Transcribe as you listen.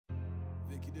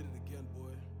think you did it again,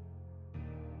 boy.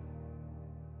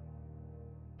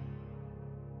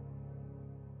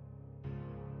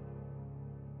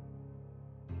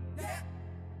 Yeah.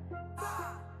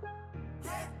 Ha.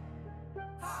 Yeah.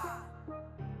 Ha.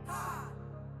 Ha.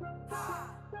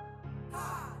 Ha. Ha.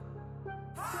 Ha.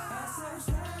 I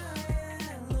search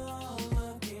high and low,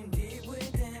 looking deep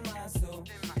within my soul.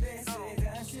 They say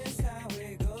that's just how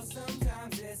it goes.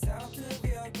 Sometimes it's out of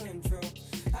your control.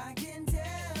 I can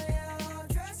tell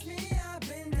you, trust me, I've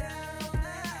been down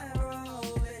that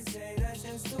road. They say that's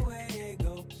just the way it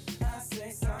goes. I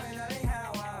say sorry, that ain't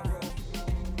how I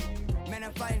roll. Man,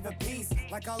 I'm fighting for peace,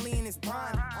 like Ali in his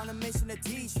prime. On a mission to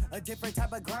teach a different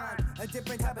type of grind, a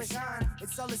different type of shine.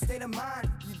 It's all a state of mind.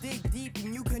 You dig deep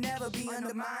and you can never be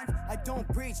undermined. I don't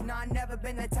preach, nah, I never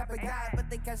been that type of guy, but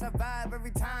think I survive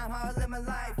every time how I live my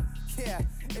life. Yeah,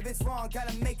 if it's wrong,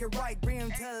 gotta make it right. Bring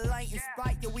him to the light in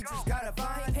spite, yeah, we just gotta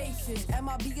find patience.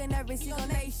 MLB in every single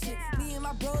nation. Me and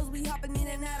my bros, we hopping in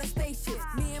and out of spaceships.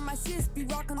 Me and my sis be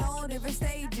rocking all different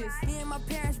stages. Me and my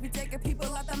parents be taking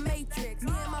people out the matrix.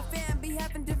 Me and my fam be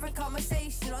having different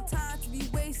conversations. No time to be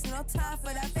wasting, no time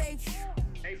for that fake.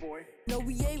 Hey boy. No,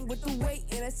 we ain't with the wait,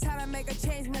 and it's time to make a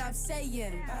change, man, I'm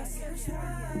saying. I search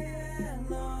high and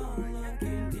low,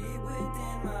 looking deep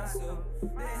within my soul.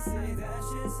 They say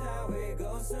that's just how it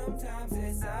goes. Sometimes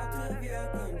it's out of your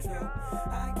control.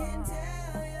 I can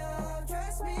tell you,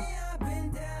 trust me, I've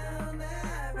been down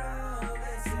that road.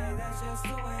 They say that's just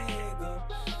the way it goes.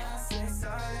 I say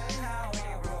sorry, that's how I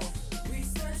roll. We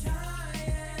search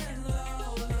high and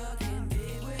low, looking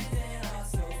deep within our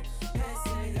soul. They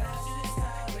say that's just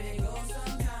how it goes.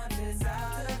 Sometimes it's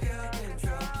out of your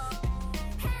control.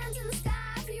 Hands in the sky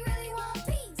if you really want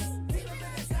peace. People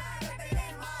in the sky, but they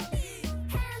ain't want me.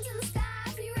 Hands in the sky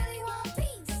if you really want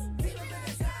peace. People in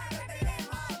the sky, but they ain't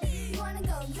want me. You wanna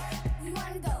go, yeah. You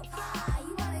wanna go high.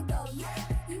 You wanna go, yeah.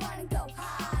 You wanna go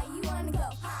high. You wanna go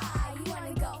high. You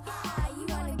wanna go high. You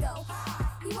wanna go high.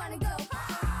 You wanna go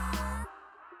high.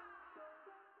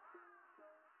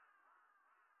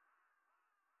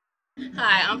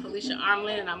 Hi, I'm Felicia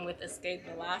Armlin and I'm with Escape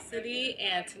Velocity,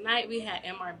 and tonight we had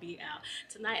MRB out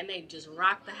tonight and they just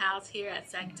rocked the house here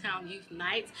at SacTown Youth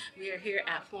Nights. We are here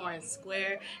at Florence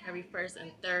Square every first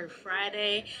and third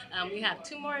Friday. We have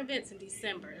 2 more events in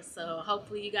December, so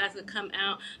hopefully you guys would come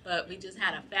out, but we just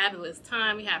had a fabulous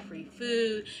time. We have free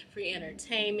food, free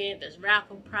entertainment, there's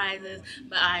raffle prizes,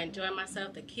 but I enjoy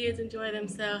myself, the kids enjoy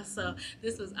themselves, so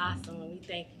this was awesome and we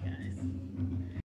thank you guys.